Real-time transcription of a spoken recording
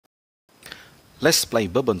Let's play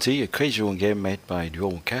Bubble Tea, a casual game made by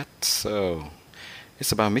Dual Cat. So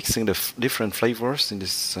it's about mixing the different flavors in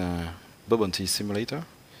this Bubble Tea simulator.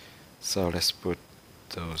 So let's put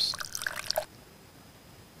those,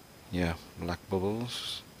 yeah, black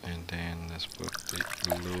bubbles, and then let's put the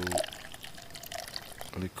blue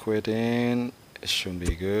liquid in. It should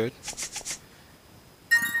be good.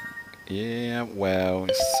 Yeah, well,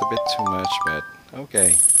 it's a bit too much, but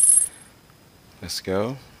okay. Let's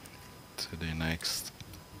go to the next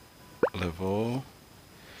level.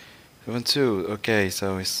 Level 2. Okay,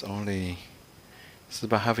 so it's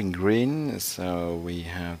about having green, so we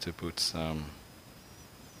have to put some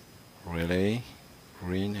relay,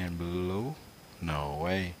 green and blue. No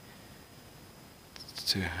way.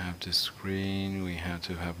 To have this green, we have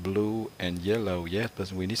to have blue and yellow. Yes,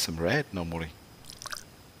 but we need some red normally.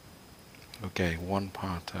 Okay, one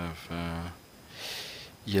part of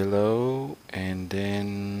yellow and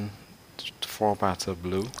then 4 parts of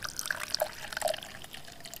blue.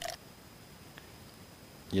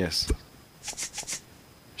 Yes,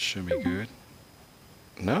 should be good.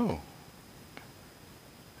 No.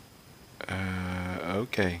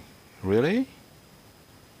 Okay, really?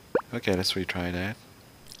 Okay, let's retry that.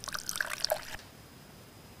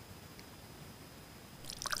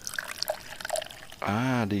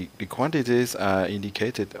 Ah, the quantities are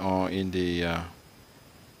indicated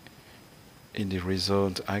in the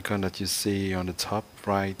result icon that you see on the top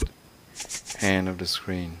right hand of the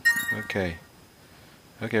screen. Okay.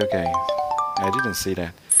 Okay. I didn't see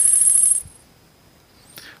that.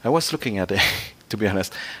 I was looking at it, to be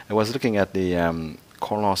honest, I was looking at the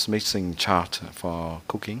colors mixing chart for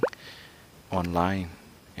cooking online,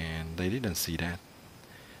 and they didn't see that.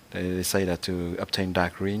 They say that to obtain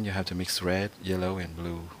dark green, you have to mix red, yellow, and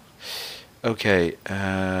blue. Okay,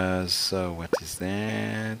 so what is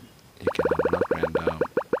that? You can unlock random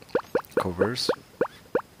covers.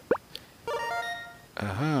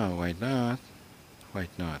 Why not? Why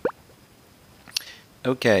not?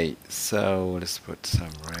 Okay, so let's put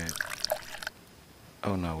some red.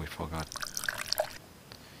 Oh no, we forgot.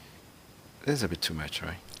 This is a bit too much,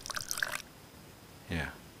 right? Yeah.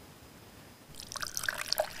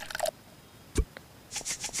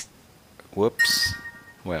 Whoops.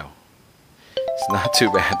 Well, it's not too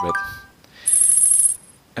bad, but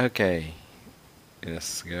okay.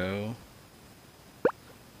 Let's go.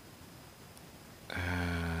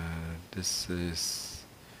 This is,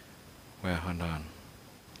 well, hold on.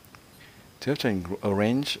 To obtain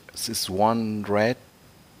orange, this is one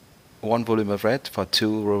volume of red for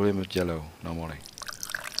 2 volume of yellow normally.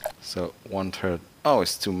 So 1/3. Oh,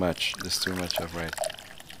 it's too much. There's too much of red.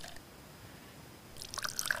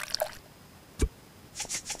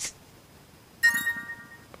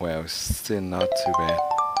 Well, it's still not too bad.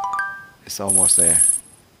 It's almost there.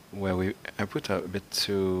 Well, I put a bit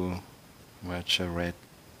too much red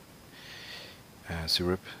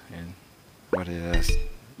syrup in. What is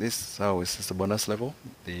this? Oh, is this the bonus level?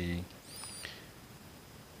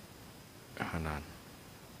 Hold on.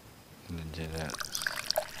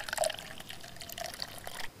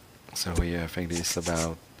 So I think this is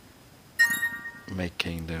about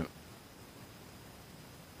making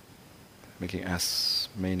as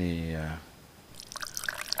many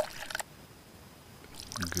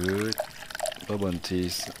good bubble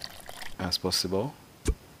teas as possible,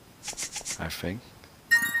 I think.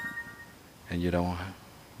 And you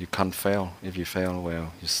can't fail. If you fail,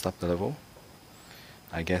 well, you stop the level.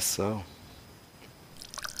 I guess so.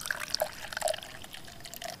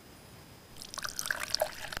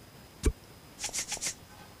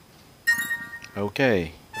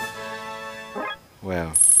 Okay.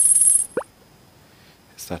 Well,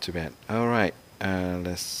 it's not too bad. Alright,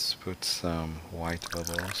 let's put some white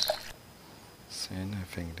bubbles. And I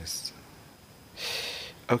think this.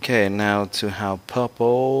 Okay, now to have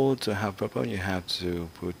purple, you have to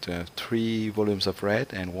put 3 volumes of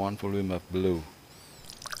red and 1 volume of blue.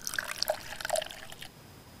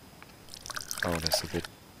 Oh, that's a bit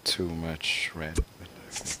too much red.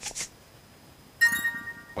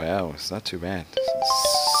 Well, it's not too bad.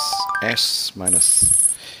 S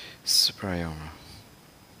minus superior.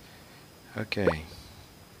 Okay.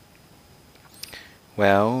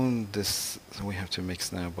 Well, we have to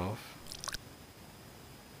mix now both.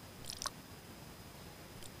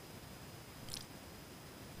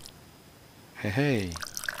 Hey.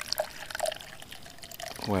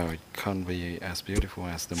 Well, it can't be as beautiful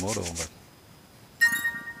as the model, but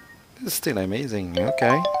it's still amazing.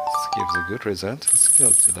 Okay, this gives a good result. Let's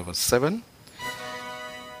go to level 7.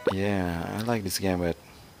 Yeah, I like this game, but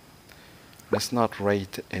let's not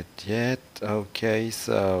rate it yet. Okay,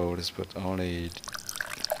 so let's put only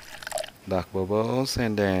dark bubbles,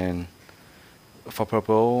 and then for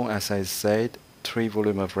purple, as I said, 3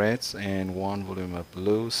 volume of reds and 1 volume of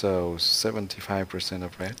blue, so 75%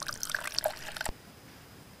 of red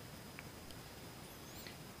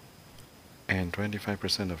and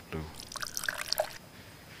 25% of blue.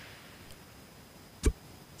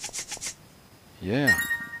 Yeah,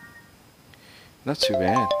 not too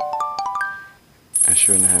bad. I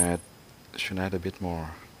should add a bit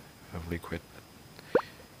more of liquid.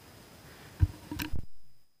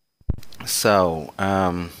 So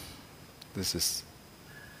this is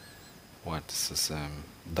what? This is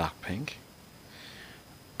dark pink.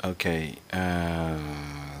 Okay,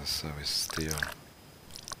 so it's still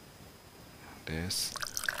this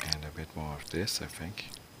and a bit more of this, I think.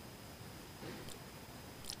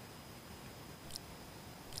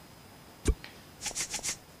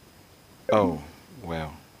 Oh,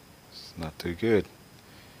 well, it's not too good.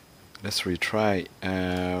 Let's retry.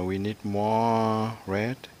 We need more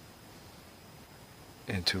red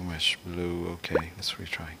and too much blue. Okay, let's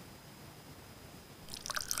retry.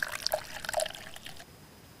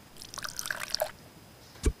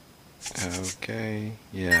 Okay,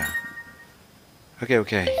 yeah.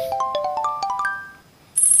 Okay.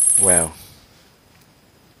 Well,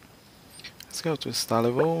 let's go to star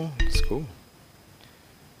level. It's cool.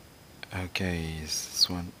 Okay, this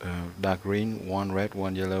one dark green, 1 red,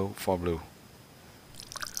 1 yellow, 4 blue.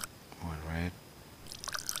 1 red,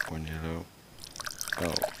 1 yellow.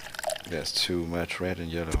 Oh, there's too much red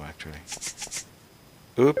and yellow actually.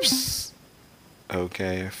 Oops.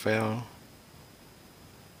 Okay, I fell.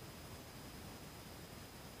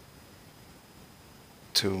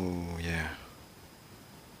 Yeah.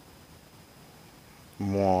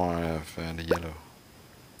 More of the yellow.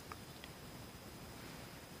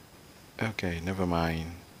 Okay, never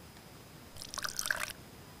mind.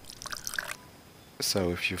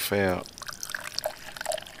 So if you fail,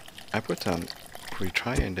 I put on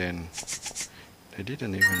retry and then they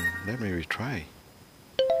didn't even let me retry.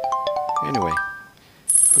 Anyway,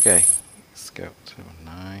 okay, let's go to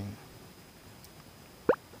 9.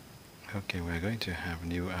 Okay, we're going to have a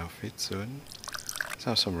new outfit soon. Let's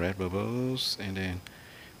have some red bubbles, and then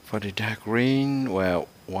for the dark green, well,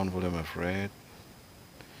 1 volume of red.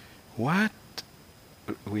 What?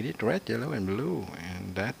 We did red, yellow, and blue,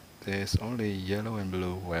 and that is only yellow and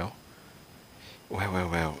blue. Well. What?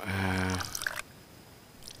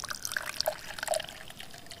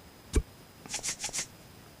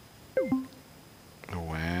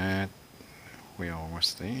 We're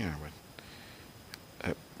almost there, but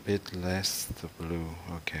a bit less the blue.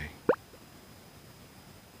 Okay.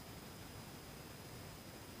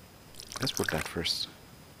 Let's put that first.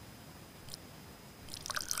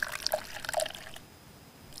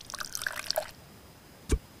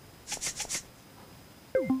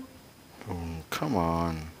 Oh, come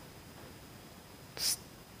on.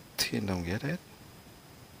 Still don't get it?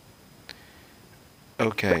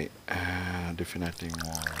 Okay, definitely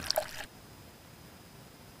more.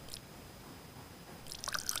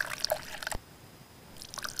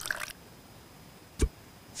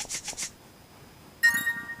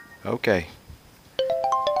 Okay.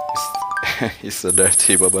 It's a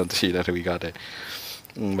dirty bubble tea that we got it.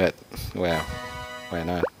 But, well, why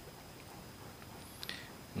not?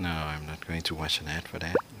 No, I'm not going to watch an ad for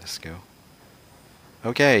that. Let's go.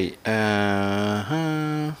 Okay,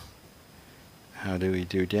 how do we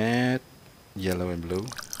do that? Yellow and blue.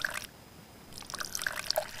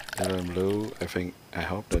 Yellow and blue. I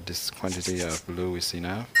hope that this quantity of blue is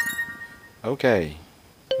enough. Okay,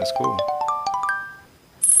 that's cool.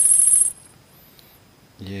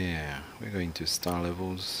 Yeah, we're going to star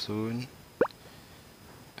level soon.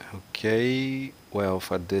 Okay, well,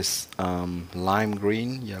 for this lime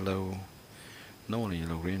green, yellow, no only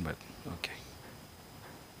yellow green, but okay.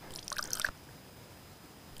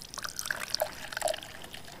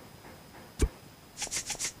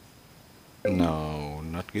 No,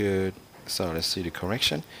 not good. So let's see the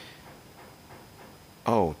correction.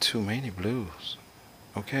 Oh, too many blues.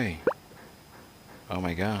 Okay. Oh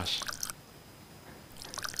my gosh.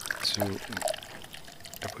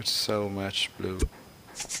 I put so much blue.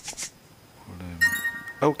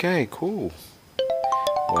 Okay, cool.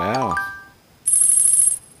 Wow.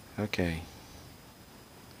 Okay.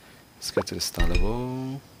 Let's go to the star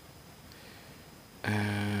level.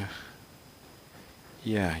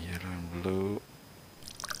 Yeah, yellow and blue.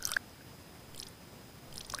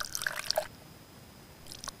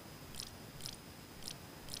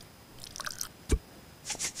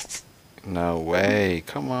 No way,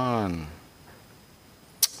 come on.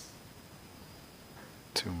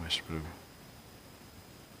 Too much blue.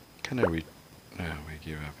 Can I read? No, we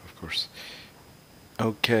give up, of course.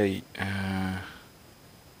 Okay,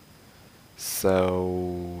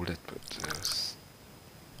 so let's put this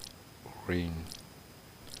green.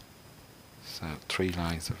 So 3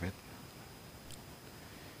 lines of it.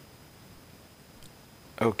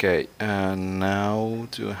 Okay, and now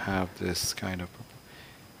to have this kind of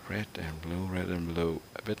red and blue,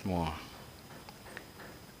 a bit more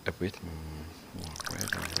red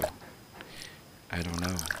and blue. I don't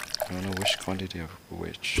know which quantity of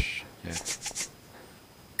which yet.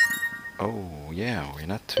 Oh yeah, we're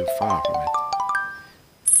not too far from it.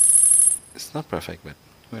 It's not perfect, but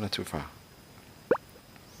we're not too far.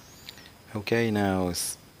 Okay, now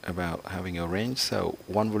it's about having a range. So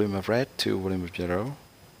 1 volume of red, 2 volume of yellow.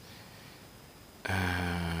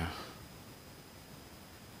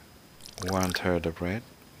 1/3 of red,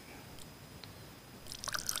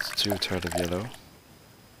 2/3 of yellow.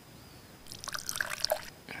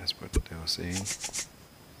 Let's put those in.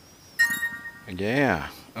 Yeah,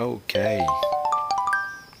 okay.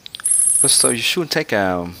 So you should take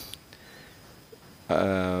a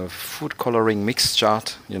food coloring mix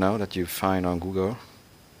chart, you know, that you find on Google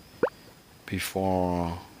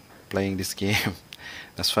before playing this game.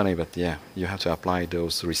 That's funny, but yeah, you have to apply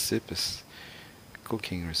those recipes,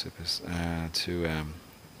 cooking recipes,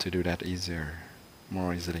 to do that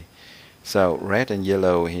more easily. So red and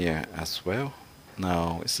yellow here as well.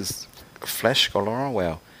 Now this is flesh color.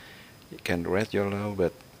 Well, you can red yellow,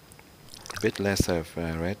 but a bit less of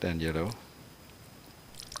red and yellow.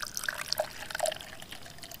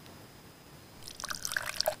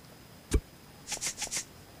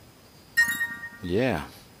 Yeah.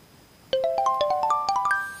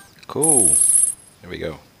 Cool. There we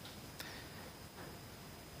go.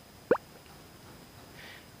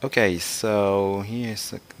 Okay, so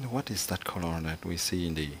here's what is that color that we see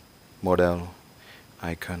in the model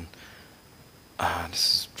icon? This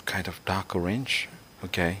is kind of dark orange.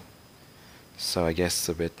 Okay, so I guess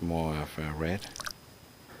a bit more of red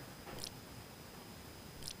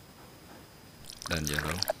than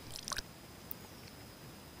yellow.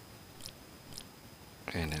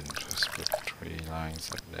 And then just put 3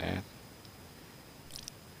 lines like that.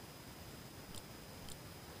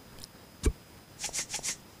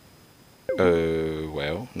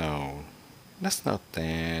 Well, no, that's not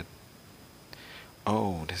that.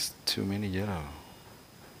 Oh, there's too many yellow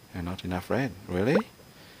and not enough red. Really?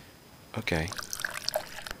 Okay.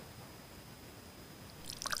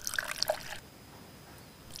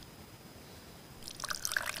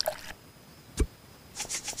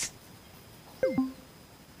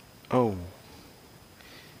 Oh,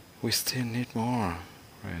 we still need more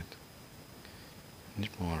red.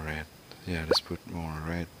 Need more red. Yeah, let's put more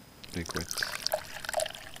red liquid.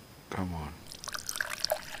 Come on.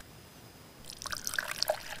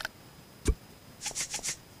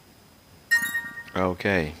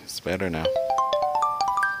 Okay, it's better now.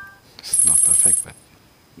 It's not perfect, but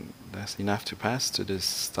that's enough to pass to this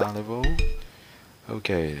star level.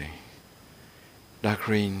 Okay. Dark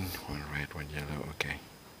green, 1 red, 1 yellow, okay.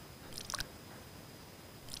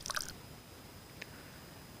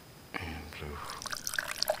 And blue.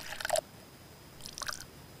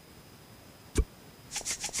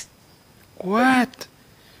 What?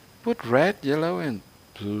 Put red, yellow, and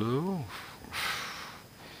blue?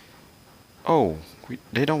 Oh,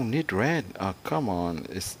 they don't need red. Oh, come on.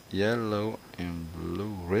 It's yellow and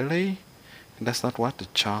blue. Really? That's not what the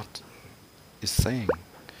chart is saying.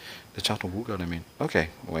 The chart on Google, I mean. Okay,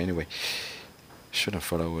 well, anyway. Shouldn't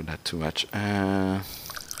follow that too much.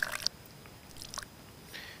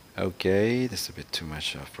 Okay, there's a bit too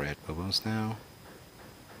much of red bubbles now.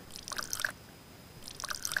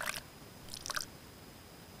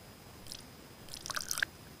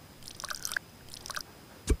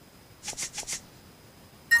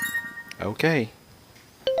 Okay.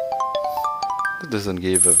 That doesn't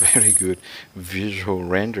give a very good visual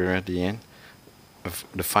render at the end.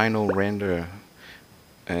 The final render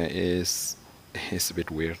is a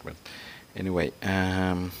bit weird, but anyway,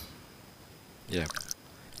 yeah,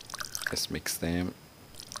 let's mix them,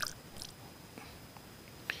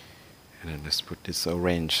 and then let's put this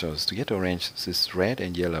orange. So to get orange, this is red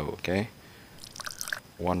and yellow. Okay,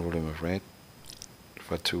 1 volume of red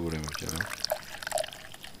for 2 volume of yellow,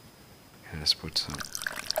 and let's put some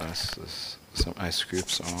ice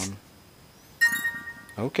cubes on.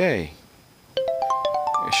 Okay,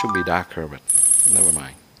 it should be darker, but never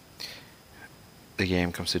mind. The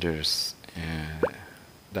game considers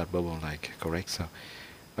that bubble like correct. So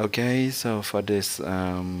okay, so for this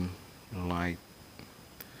light,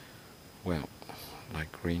 well,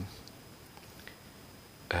 like green,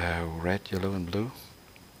 red, yellow, and blue.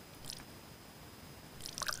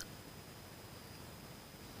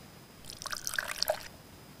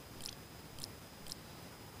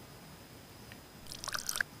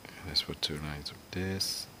 Let's put 2 lines of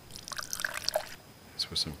this. Let's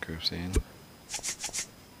put some curves in.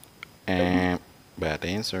 And bad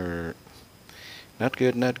answer. Not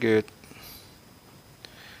good, not good.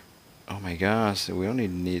 Oh my gosh, we only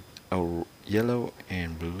need a yellow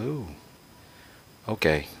and blue.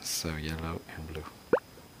 Okay, so yellow and blue.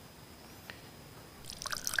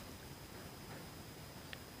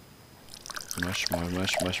 Much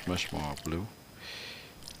more blue.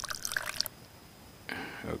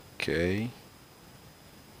 Okay.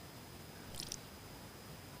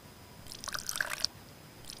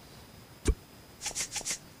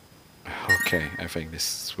 Okay, I think this is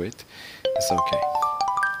sweet. It's okay.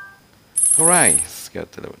 Alright, let's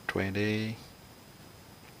get to level 20.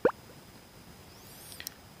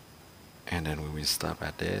 And then we will stop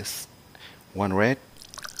at this. 1 red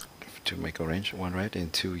to make orange, 1 red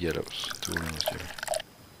and 2 yellows. 2 yellows here.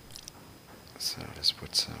 So let's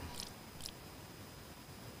put some.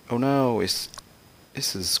 Oh no, this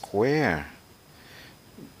is square.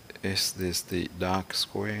 Is this the dark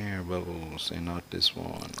square bubbles and not this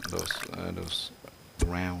one? Those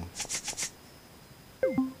round.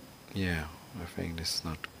 Yeah, I think this is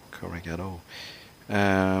not correct at all.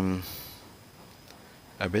 A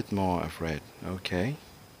bit more of red. Okay.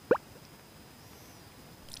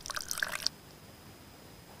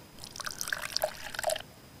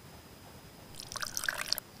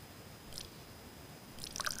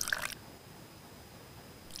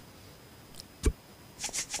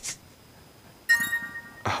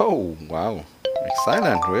 Oh, wow.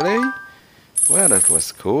 Excellent, really? Well, that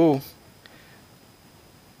was cool.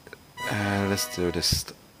 Let's do this.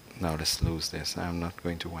 No, let's lose this. I'm not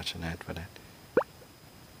going to watch an ad for that.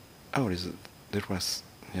 Oh, that was,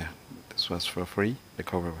 yeah, this was for free. The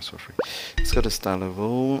cover was for free. Let's go to star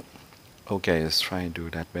level. Okay, let's try and do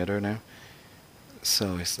that better now.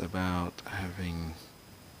 So it's about having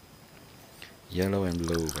yellow and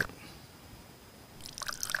blue, but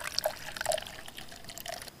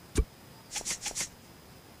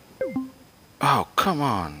oh, come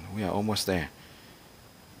on, we are almost there.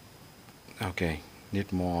 Okay,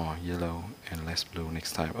 need more yellow and less blue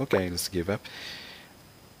next time. Okay, let's give up.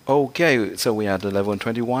 Okay, so we are at the level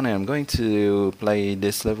 21 and I'm going to play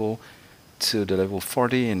this level to the level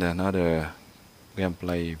 40 in another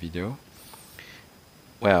gameplay video.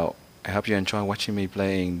 Well, I hope you enjoy watching me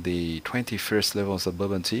playing the 21st levels of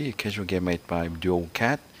Bourbon Tea, a casual game made by Dual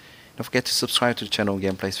Cat. Don't forget to subscribe to the channel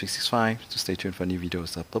Gameplay 365 to stay tuned for new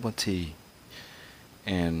videos of Bourbon Tea.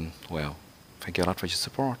 And, well, thank you a lot for your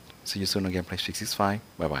support. See you soon on Gameplay 365.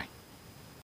 Bye bye.